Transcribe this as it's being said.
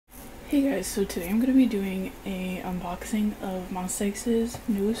Hey guys, so today I'm going to be doing a unboxing of monsta's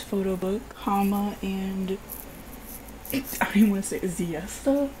newest photo book, comma, and I don't even want to say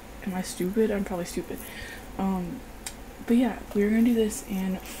xiesta. Am I stupid? I'm probably stupid. But yeah, we're going to do this,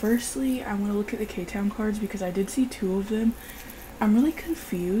 and firstly I want to look at the K-Town cards because I did see two of them. I'm really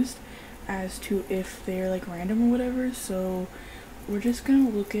confused as to if they're like random or whatever, so we're just going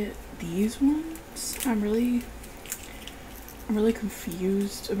to look at these ones. I'm really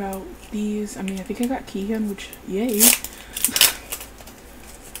confused about these. I mean, I think I got Kihyun, which, yay.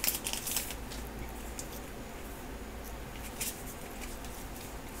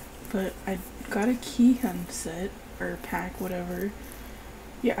 But I got a Kihyun set, or pack, whatever.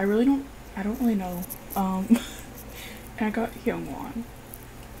 Yeah, I don't really know. And I got Hyungwon.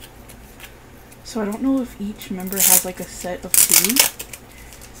 So I don't know if each member has like a set of two,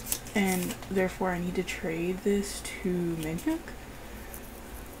 and therefore I need to trade this to Minhyuk,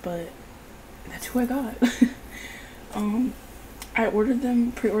 but that's who I got. I pre-ordered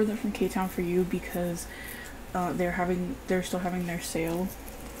them from K-Town for you because they're still having their sale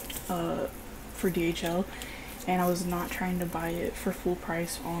for DHL, and I was not trying to buy it for full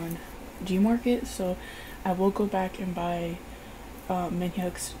price on Gmarket, so I will go back and buy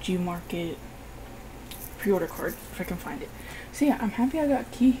Minhyuk's Gmarket pre-order card if I can find it. So yeah, I'm happy I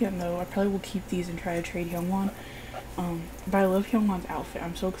got Kihyun though. I probably will keep these and try to trade Hyungwon. But I love Hyungwon's outfit.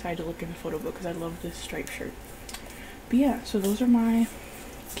 I'm so excited to look in the photo book because I love this striped shirt. But yeah, so those are my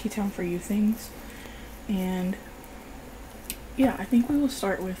K-Town for you things. And yeah, I think we will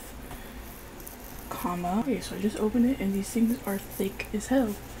start with comma. Okay, so I just opened it and these things are thick as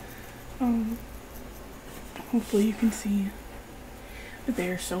hell. Hopefully you can see that they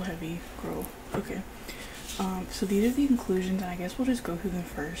are so heavy, girl. Okay. So these are the inclusions, and I guess we'll just go through them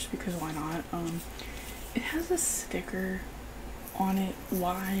first because why not? It has a sticker on it.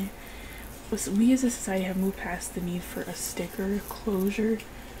 Why? We as a society have moved past the need for a sticker closure.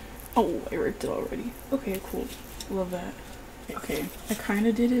 Oh, I ripped it already. Okay, cool. Love that. Okay, I kind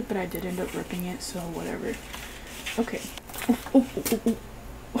of did it, but I did end up ripping it, so whatever. Okay.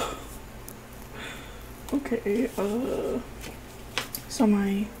 Okay, so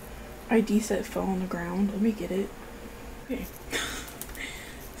my ID set fell on the ground. Let me get it. Okay.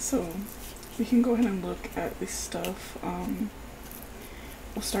 So we can go ahead and look at this stuff.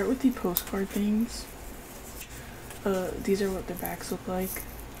 We'll start with the postcard things. These are what the backs look like.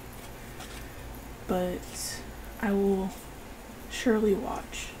 But I will surely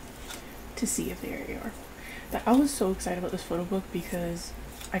watch to see if they are AR. But I was so excited about this photo book because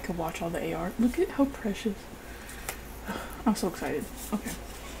I could watch all the AR. Look at how precious. I'm so excited. Okay.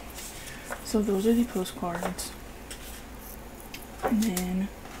 So those are the postcards, and then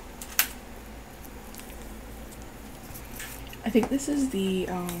I think this is the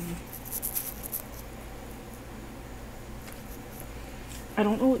I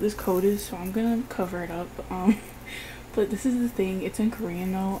don't know what this code is, so I'm gonna cover it up, but this is the thing. It's in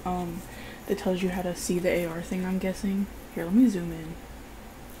Korean though, that tells you how to see the AR thing, I'm guessing. Here, let me zoom in.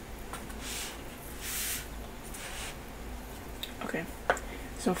 Okay.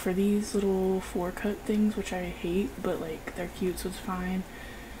 So for these little 4-cut things, which I hate, but like they're cute, so it's fine.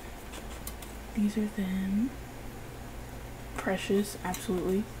 These are them. Precious,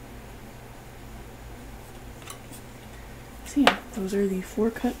 absolutely. So yeah, those are the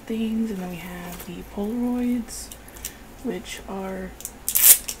 4-cut things, and then we have the Polaroids, which are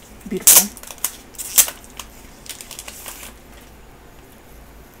beautiful.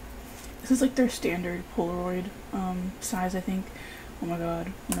 This is like their standard Polaroid size, I think. Oh my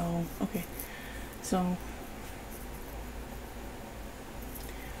god, no. Okay, so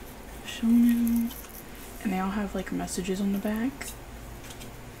Shonen, and they all have like messages on the back.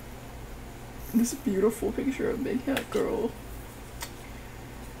 This beautiful picture of Minhyuk, girl.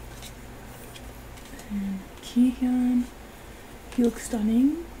 And Kihyun, he looks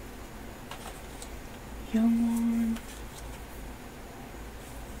stunning. Hyungwon,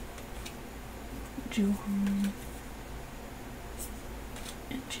 Juhan,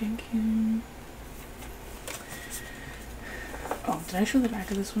 and Jinghyun. Oh, did I show the back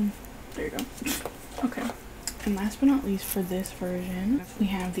of this one? There you go. Okay. And last but not least, for this version, we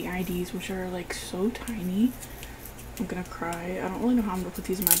have the IDs, which are like so tiny. I'm gonna cry. I don't really know how I'm gonna put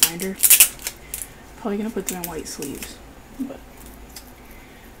these in my binder. Probably gonna put them in white sleeves, but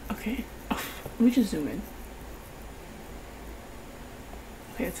okay. Oh, let me just zoom in.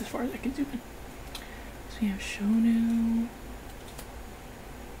 Okay, that's as far as I can zoom in. So we have Shonu.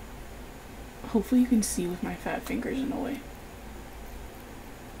 Hopefully you can see with my fat fingers in the way.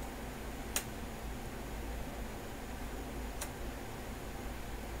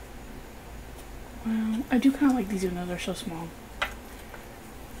 Well, I do kind of like these even though they're so small.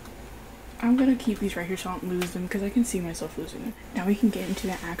 I'm gonna keep these right here so I don't lose them because I can see myself losing them. Now we can get into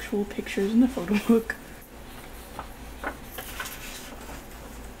the actual pictures in the photo book.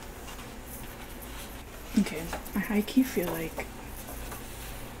 Okay, I high-key feel like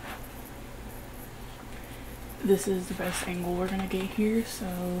this is the best angle we're gonna get here,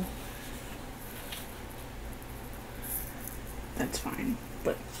 so that's fine.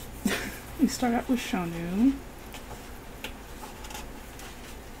 But we start out with Shonu.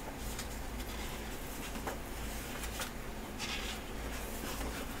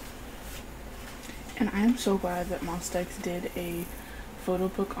 And I am so glad that monsta did a photo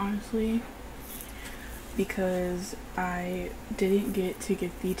book, honestly, because I didn't get to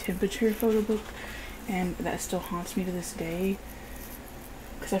get the temperature photo book, and that still haunts me to this day.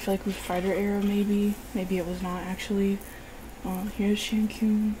 Because I feel like with Fighter Era, maybe it was not actually. Here's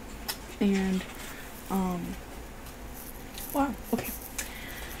Shankyun, and wow, okay.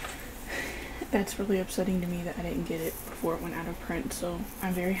 That's really upsetting to me that I didn't get it before it went out of print, so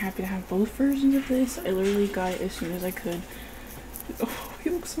I'm very happy to have both versions of this. I literally got it as soon as I could. Oh, he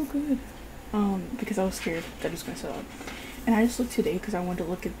looks so good. Because I was scared that it was gonna sell out. And I just looked today because I wanted to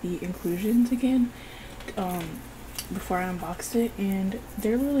look at the inclusions again, before I unboxed it, and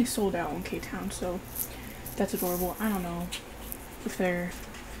they're literally sold out on K-Town, so that's adorable. I don't know if they're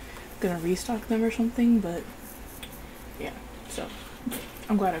gonna restock them or something, but yeah, so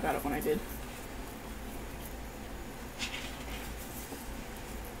I'm glad I got it when I did.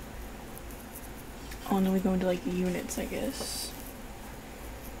 Oh, and then we go into like units, I guess.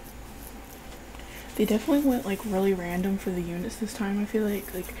 They definitely went like really random for the units this time. I feel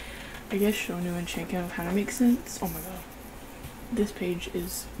like I guess Shonu and Shankyun kind of make sense. Oh my god, this page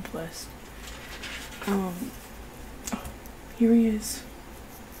is blessed. Oh, here he is.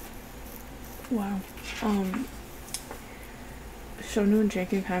 Wow. Shonu and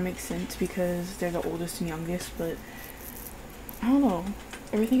Shankyun kind of make sense because they're the oldest and youngest, but I don't know.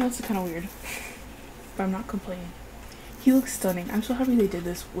 Everything else is kind of weird. But I'm not complaining. He looks stunning. I'm so happy they did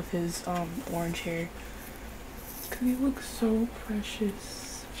this with his orange hair. Cause he looks so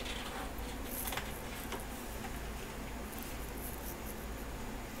precious.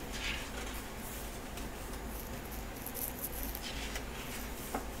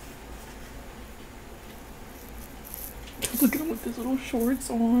 Look at him with his little shorts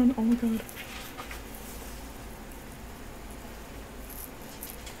on. Oh my god.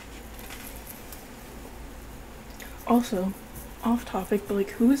 Also, off topic, but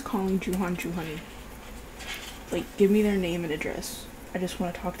like, who is calling Juhan Juhani? Like, give me their name and address. I just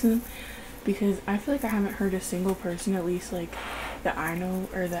want to talk to them, because I feel like I haven't heard a single person, at least like that I know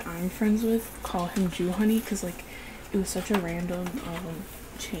or that I'm friends with, call him Juhani, because like it was such a random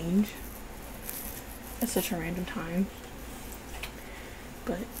change at such a random time.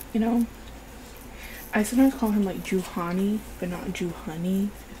 But you know, I sometimes call him like Juhani, but not Juhani,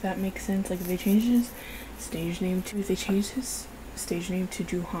 if that makes sense. Like if they changed his stage name to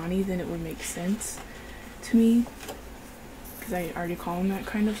Juhani, then it would make sense to me, because I already call him that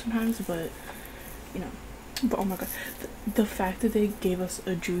kind of sometimes. But you know, but oh my god, the fact that they gave us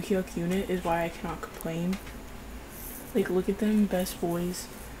a Juhyuk unit is why I cannot complain. Like, look at them, best boys,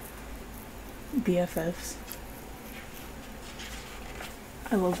 BFFs.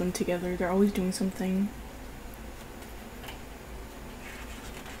 I love them together. They're always doing something.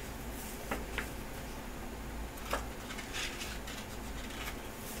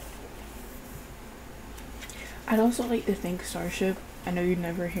 I'd also like to thank Starship. I know you'd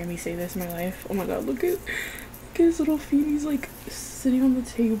never hear me say this in my life. Oh my god, look at his little feet. He's like sitting on the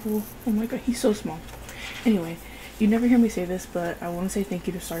table. Oh my god, he's so small. Anyway, you'd never hear me say this, but I want to say thank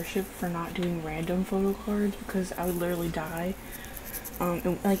you to Starship for not doing random photo cards, because I would literally die.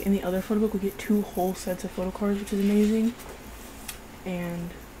 And like in the other photo book, we get 2 whole sets of photo cards, which is amazing. And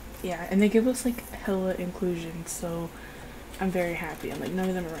yeah, and they give us like hella inclusion, so I'm very happy. And like none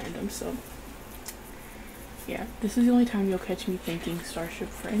of them are random, so yeah, this is the only time you'll catch me thanking Starship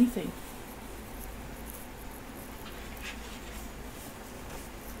for anything.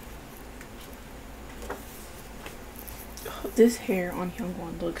 Oh, this hair on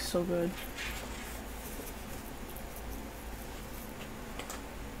Hyungwon looks so good.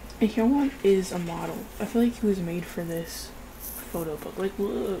 And Hyungwon is a model. I feel like he was made for this photo book. Like,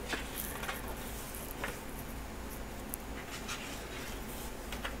 look.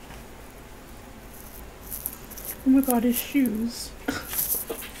 Oh my god, his shoes.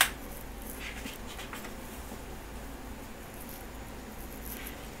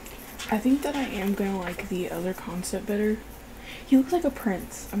 I think that I am gonna like the other concept better. He looks like a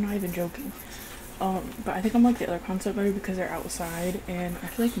prince. I'm not even joking. But I think I'm like the other concept better because they're outside, and I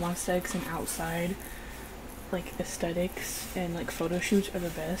feel like monsta and outside like aesthetics and like photo shoots are the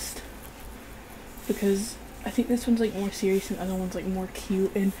best, because I think this one's like more serious and the other one's like more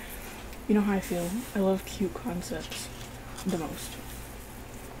cute, and you know how I feel. I love cute concepts the most.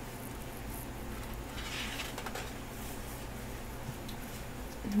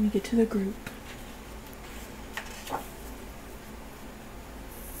 And then we get to the group.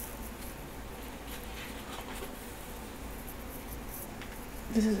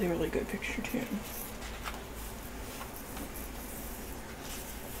 This is a really good picture too.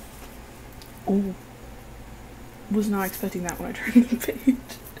 Oh, was not expecting that when I turned the page.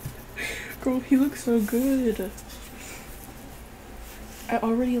 Girl, he looks so good. I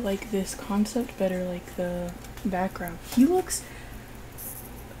already like this concept better, like the background. He looks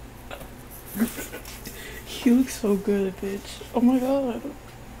so good, bitch. Oh my god.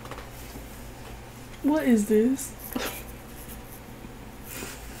 What is this?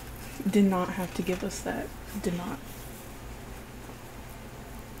 Did not have to give us that. Did not.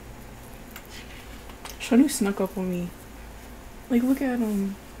 Shonu snuck up on me. Like, look at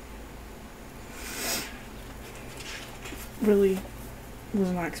him. Really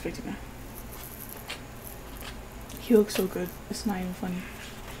was not expecting that. He looks so good. It's not even funny.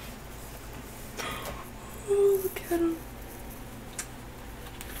 Oh, look at him.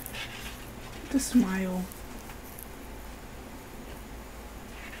 The smile.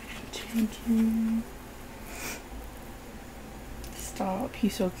 Thank you. Stop.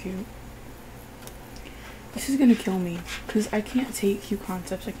 He's so cute. This is gonna kill me because I can't take cute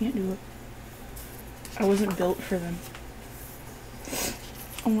concepts. I can't do it. I wasn't built for them.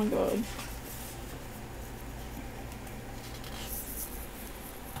 Oh my god.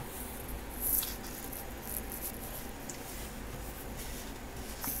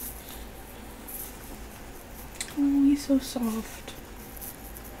 Oh, he's so soft.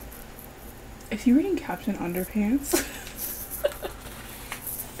 Is he reading Captain Underpants?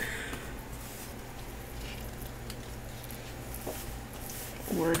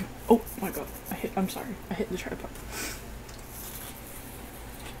 Word. Oh my god. I'm sorry. I hit the tripod.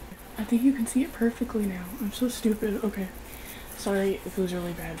 I think you can see it perfectly now. I'm so stupid. Okay. Sorry if it was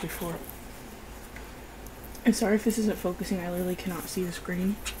really bad before. And sorry if this isn't focusing. I literally cannot see the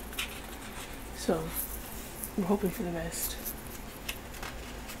screen. So, we're hoping for the best.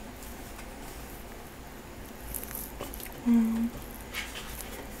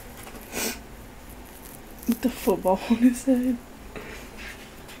 With the football on his head.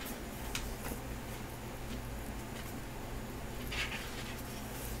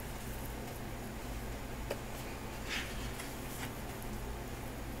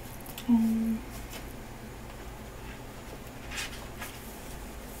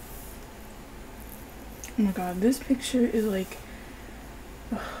 Oh my god, this picture is like,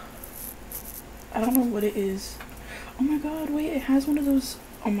 I don't know what it is. Oh my god, wait, it has one of those.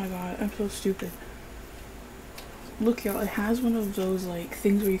 Oh my god, I'm so stupid. Look y'all, it has one of those like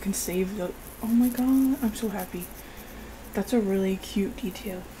things where you can save the. Oh my god, I'm so happy. That's a really cute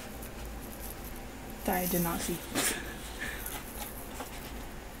detail that I did not see.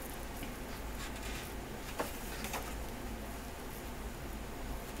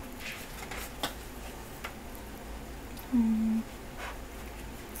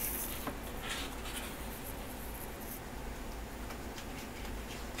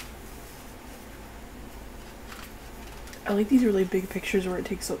 I like these really big pictures where it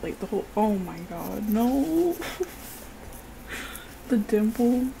takes up like the whole. Oh my god, no. The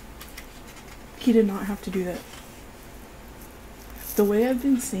dimple. He did not have to do that. The way I've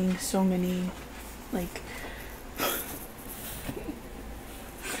been seeing so many, like.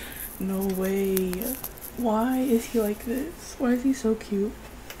 No way. Why is he like this? Why is he so cute?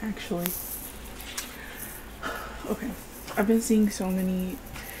 Actually. Okay. I've been seeing so many,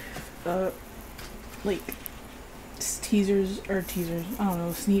 like, teasers, I don't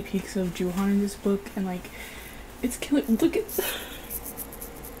know, sneak peeks of Juhan in this book, and like, it's killing. Look at.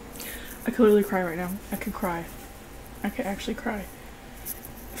 I could literally cry right now. I could cry. I could actually cry.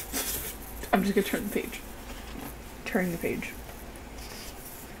 I'm just gonna turn the page. Turning the page.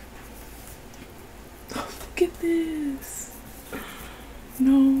 Oh, look at this.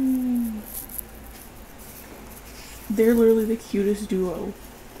 No. They're literally the cutest duo.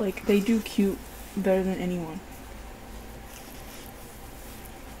 Like, they do cute better than anyone.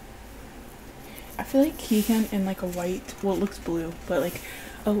 I feel like Kihyun in like a white, well it looks blue, but like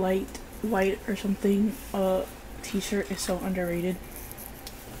a light white or something t-shirt is so underrated.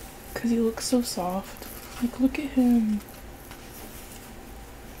 Cause he looks so soft. Like, look at him.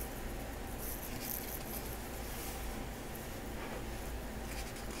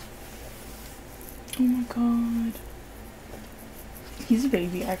 Oh my god. He's a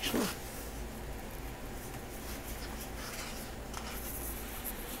baby, actually.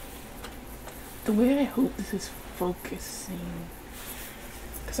 The way I hope this is focusing,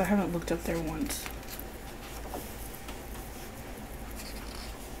 because I haven't looked up there once.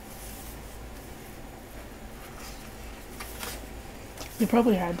 They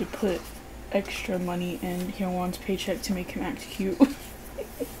probably had to put extra money in Hyungwon's paycheck to make him act cute.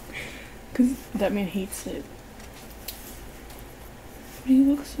 Because that man hates it. But he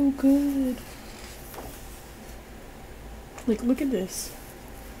looks so good. Like, look at this.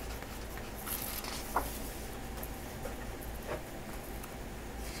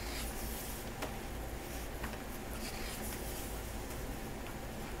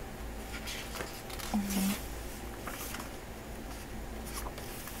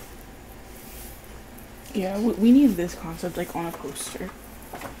 Yeah, we need this concept like on a poster.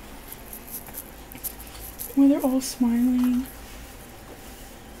 Where they're all smiling.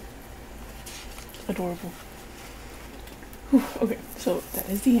 Adorable. Whew, okay, so that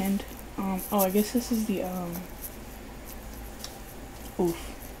is the end. Oh, I guess this is the, oof.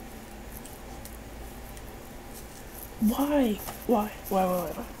 Why? Why?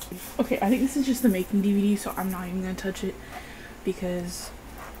 Okay, I think this is just the making DVD, so I'm not even gonna touch it because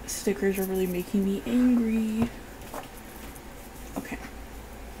stickers are really making me angry. Okay.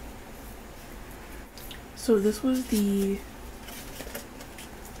 So this was the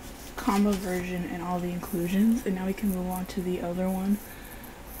combo version and all the inclusions, and now we can move on to the other one.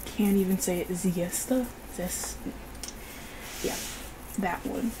 Can't even say it. Xiesta? Yeah, that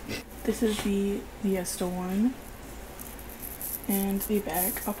one. This is the Xiesta one. And the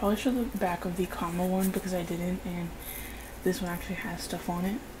back. I'll probably show the back of the combo one because I didn't, and this one actually has stuff on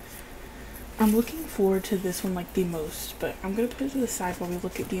it. I'm looking forward to this one like the most, but I'm gonna put it to the side while we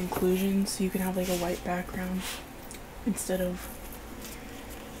look at the inclusions so you can have like a white background instead of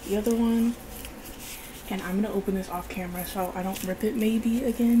the other one. And I'm gonna open this off camera so I don't rip it maybe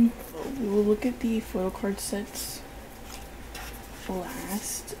again. We'll look at the photo card sets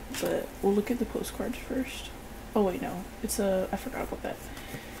last, but we'll look at the postcards first. Oh wait, no, it's a, I forgot about that.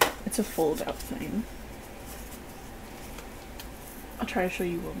 It's a fold out thing. I'll try to show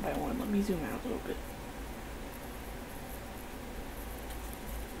you one by one. Let me zoom out a little bit.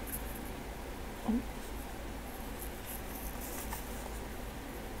 Oh.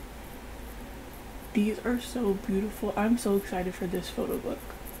 These are so beautiful. I'm so excited for this photo book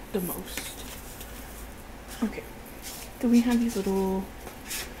the most. Okay, then we have these little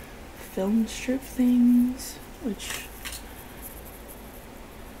film strip things, which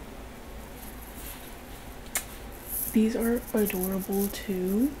these are adorable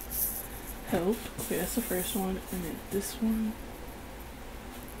too. Help. Okay, that's the first one, and then this one.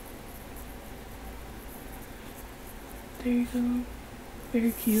 There you go.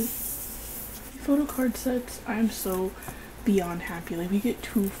 Very cute. Photo card sets, I'm so beyond happy. Like, we get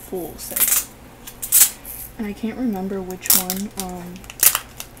 2 full sets. And I can't remember which one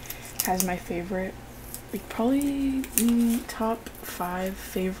has my favorite, like probably top 5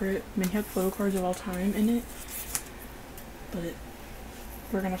 favorite Minhyuk photo cards of all time in it. But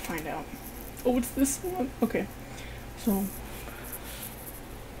we're gonna find out. Oh, it's this one? Okay. So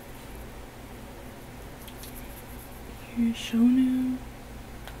here's Shonu.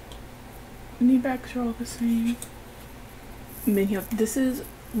 And the backs are all the same. Minhyuk. This is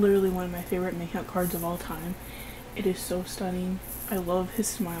literally one of my favorite Minhyuk cards of all time. It is so stunning. I love his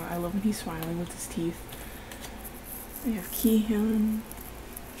smile. I love when he's smiling with his teeth. We have Kihyun.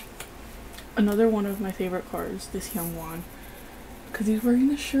 Another one of my favorite cards, this Hyungwon. Because he's wearing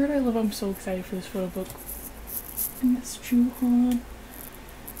the shirt I love. I'm so excited for this photo book. And this Juhan.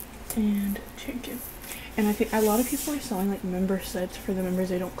 And Chinkin. And I think a lot of people are selling like member sets for the members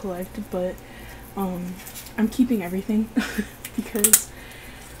they don't collect, but I'm keeping everything because,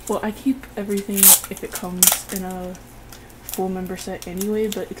 well, I keep everything if it comes in a full member set anyway,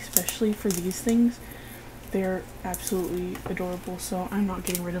 but especially for these things, they're absolutely adorable, so I'm not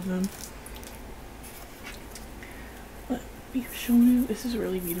getting rid of them. But we have shown you, this is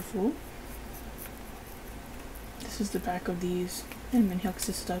really beautiful. This is the back of these, and Minhyuk's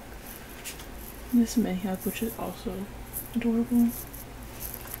is stuck. This Minhyuk, which is also adorable.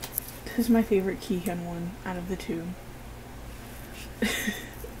 This is my favorite Kihyun one out of the 2.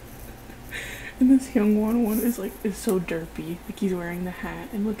 And this Hyungwon one is so derpy. Like, he's wearing the hat,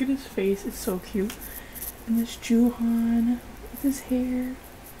 and look at his face, it's so cute. And this Juhan with his hair.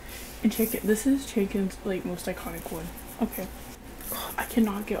 And Chinkin, this is Chinkin's like most iconic one. Okay. Oh, I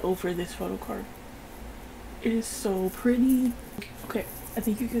cannot get over this photo card. It is so pretty. Okay, I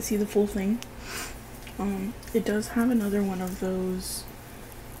think you can see the full thing. It does have another one of those.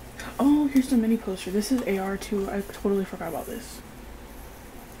 Oh, here's the mini poster. This is AR too. I totally forgot about this.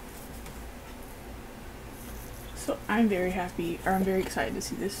 So I'm very happy, or I'm very excited to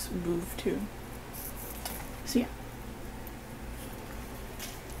see this move too. So yeah.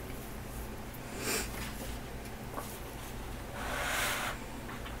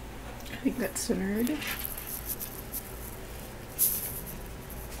 I think that's centered.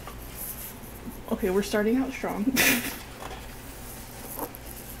 Okay, we're starting out strong.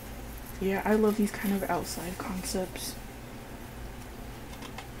 Yeah, I love these kind of outside concepts.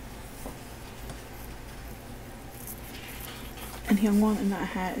 And Hyungwon in that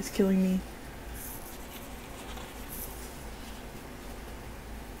hat is killing me.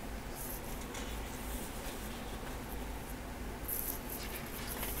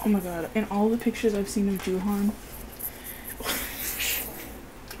 Oh my god, in all the pictures I've seen of Juhan,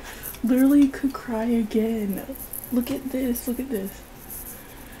 literally could cry again. Look at this, look at this.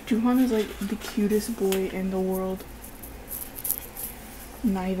 Juhan is like the cutest boy in the world.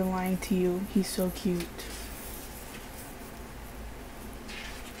 I'm not even lying to you, he's so cute.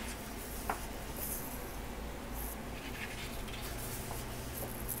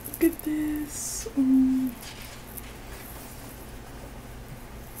 Look at this.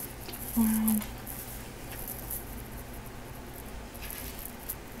 Wow.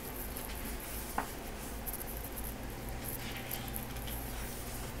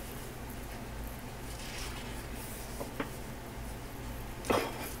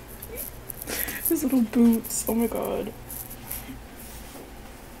 His little boots. Oh my god.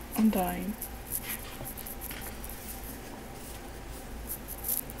 I'm dying.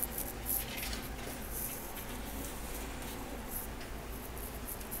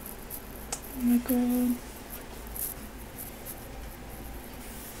 Oh my god.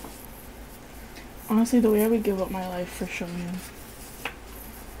 Honestly, the way I would give up my life for Shonen.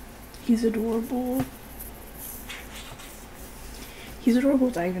 He's adorable. He's adorable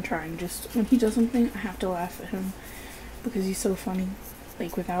without even trying. Just when he does something, I have to laugh at him because he's so funny.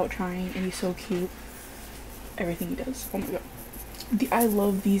 Like without trying, and he's so cute. Everything he does. Oh my god. I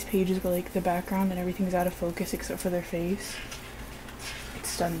love these pages where like the background and everything's out of focus except for their face. It's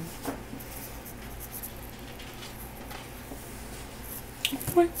stunning.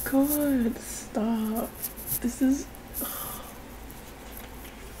 Oh my god, stop. This is...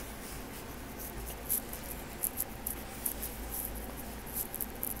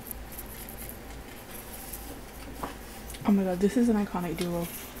 Oh my god, this is an iconic duo.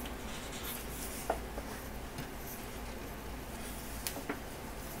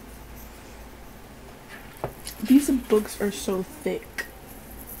 These books are so thick.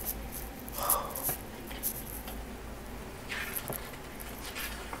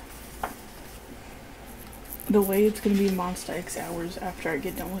 The way it's gonna be monsta X hours after I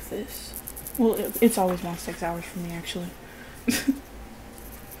get done with this. Well, it's always monsta X hours for me, actually.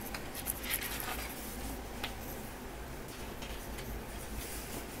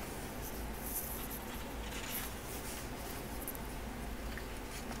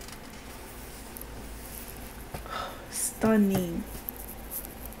 Stunning.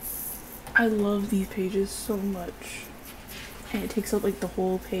 I love these pages so much. And it takes up like the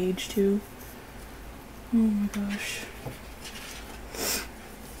whole page too. Oh my gosh.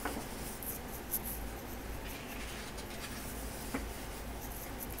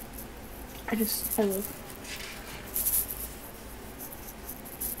 I love.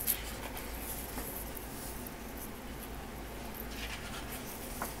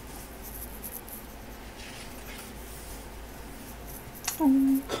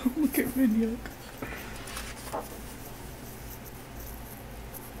 Oh, look at Minhyuk.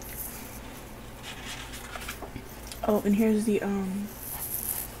 Oh, and here's the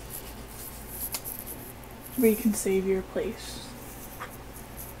where you can save your place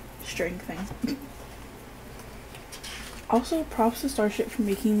string thing. Also, props to Starship for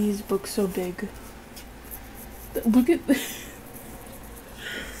making these books so big. Look at this.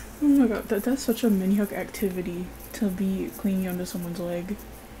 Oh my god, that's such a Minhyuk activity to be clinging onto someone's leg.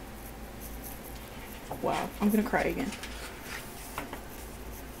 Wow, I'm gonna cry again.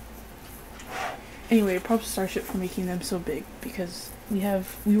 Anyway, props to Starship for making them so big because we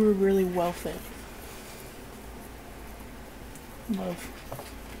were really well fed. Love.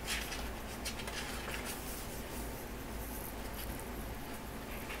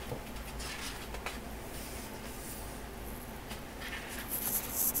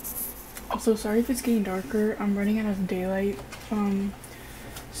 Also, sorry if it's getting darker. I'm running out of daylight.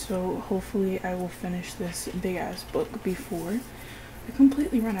 So hopefully I will finish this big ass book before I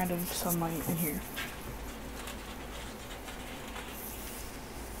completely run out of sunlight in here.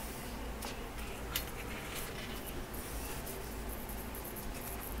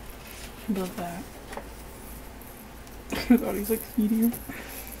 Love that. I thought he's like feeding him.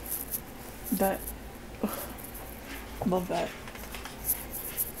 That. Ugh, love that.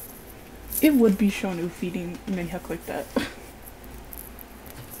 It would be Shonu feeding Minhyuk like that.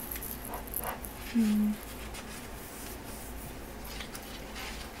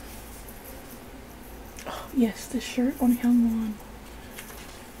 Oh, yes, the shirt on Hyungwon.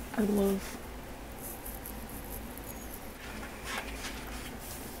 I love.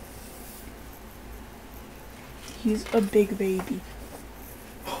 He's a big baby.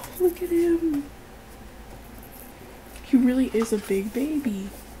 Oh, look at him. He really is a big baby.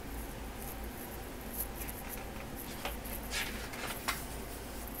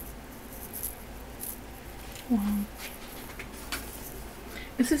 Wow.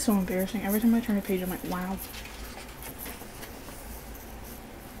 This is so embarrassing. Every time I turn a page, I'm like, wow.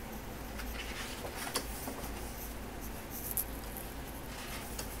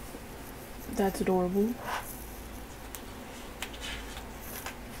 That's adorable.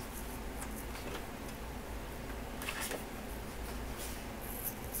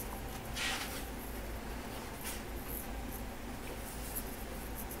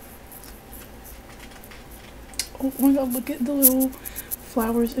 Oh my god, look at the little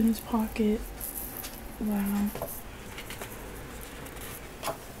flowers in his pocket. Wow.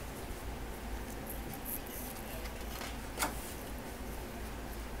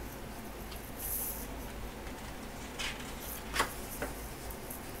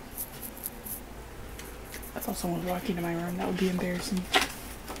 I thought someone was walking into my room. That would be embarrassing.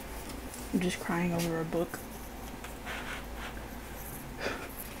 I'm just crying over a book.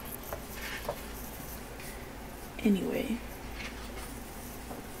 Anyway.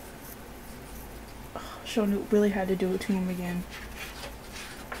 Shonu really had to do it to him again.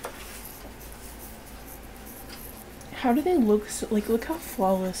 How do they look so, like, look how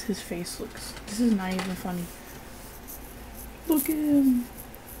flawless his face looks. This is not even funny. Look at him.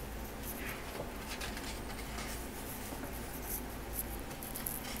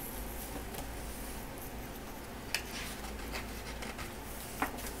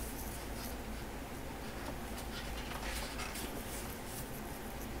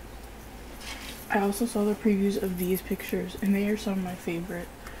 I also saw the previews of these pictures, and they are some of my favorite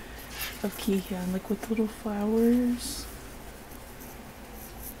of Kihyun, like with little flowers.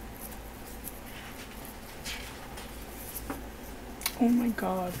 Oh my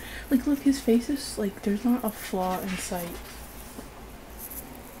god. Like, look, his face is like, there's not a flaw in sight.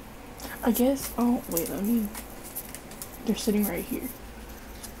 I guess, oh, wait, let me, they're sitting right here.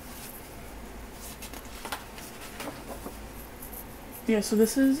 Yeah, so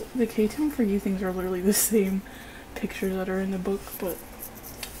this is, the K-Town For You things are literally the same pictures that are in the book, but,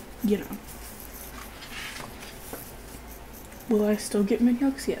 you know. Will I still get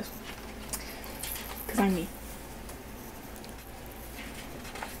Minhyuk's? Yes. Because I'm me.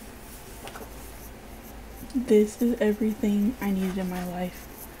 This is everything I needed in my life.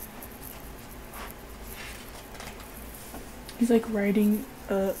 He's like riding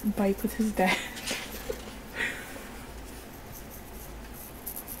a bike with his dad.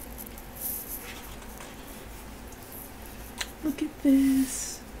 Look at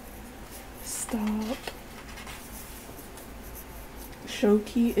this. Stop.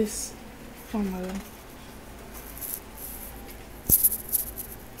 Shoki is, oh my god.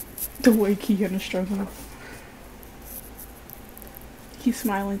 The way Kihyun is struggling. He's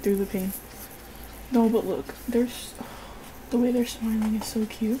smiling through the pain. No, but look, there's, oh, the way they're smiling is so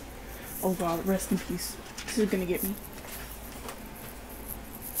cute. Oh god, rest in peace. This is gonna get me.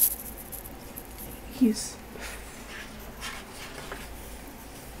 He's,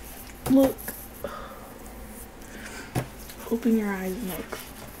 look. Open your eyes and look.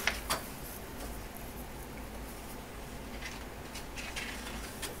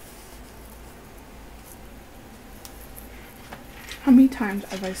 How many times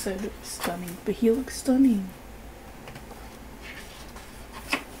have I said stunning? But he looks stunning.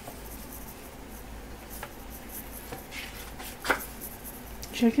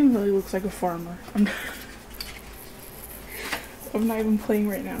 Chicken really looks like a farmer. I'm not even playing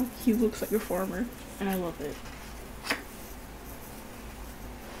right now. He looks like a farmer, and I love it.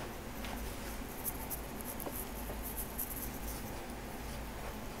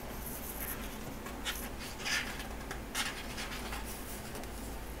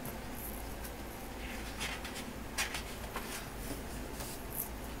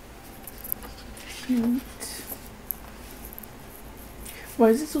 Cute.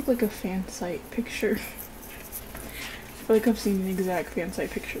 Why does this look like a fan site picture? I feel like I've seen an exact fan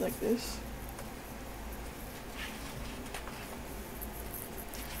site picture like this.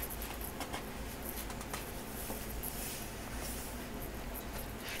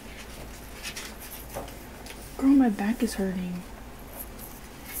 my back is hurting.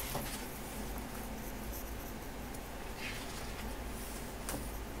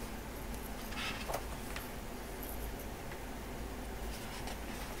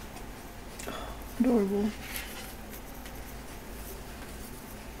 Adorable.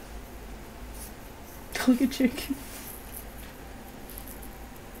 Look at chicken.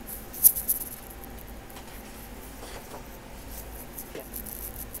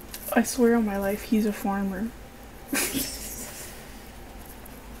 I swear on my life, he's a farmer.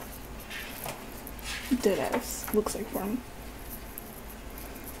 Deadass. Looks like farm.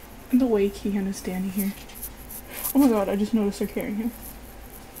 And the way Kihyun is standing here. Oh my god, I just noticed they're carrying him.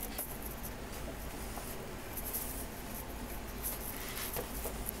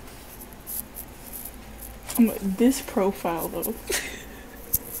 I'm like, this profile though.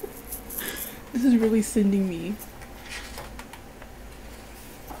 This is really sending me.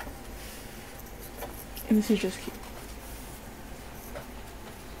 And this is just cute.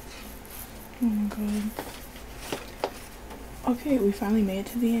 Oh my god. Okay, we finally made it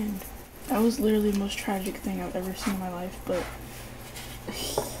to the end. That was literally the most tragic thing I've ever seen in my life, but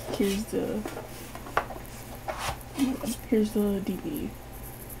here's the DVD.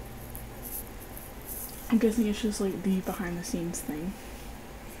 I'm guessing it's just like the behind the scenes thing.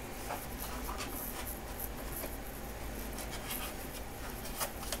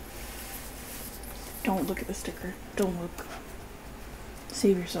 Don't look at the sticker. Don't look.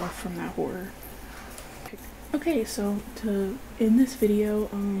 Save yourself from that horror. Okay, so to end this video,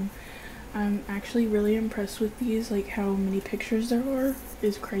 I'm actually really impressed with these. Like, how many pictures there are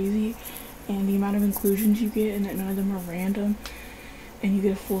is crazy, and the amount of inclusions you get, and that none of them are random, and you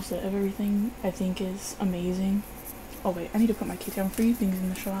get a full set of everything, I think is amazing. Oh wait, I need to put my K-Town For You things in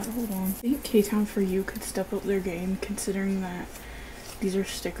the shot. Hold on. I think K-Town For You could step up their game, considering that these are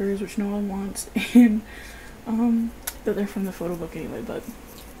stickers, which no one wants, and that they're from the photo book anyway. But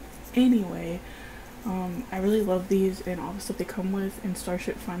anyway, I really love these and all the stuff they come with, and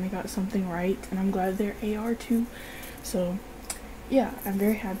Starship finally got something right, and I'm glad they're AR too. So yeah, I'm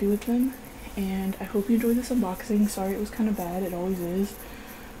very happy with them, and I hope you enjoyed this unboxing. Sorry it was kind of bad, it always is.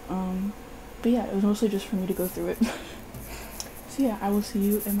 But yeah, it was mostly just for me to go through it. So yeah, I will see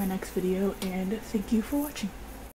you in my next video, and thank you for watching.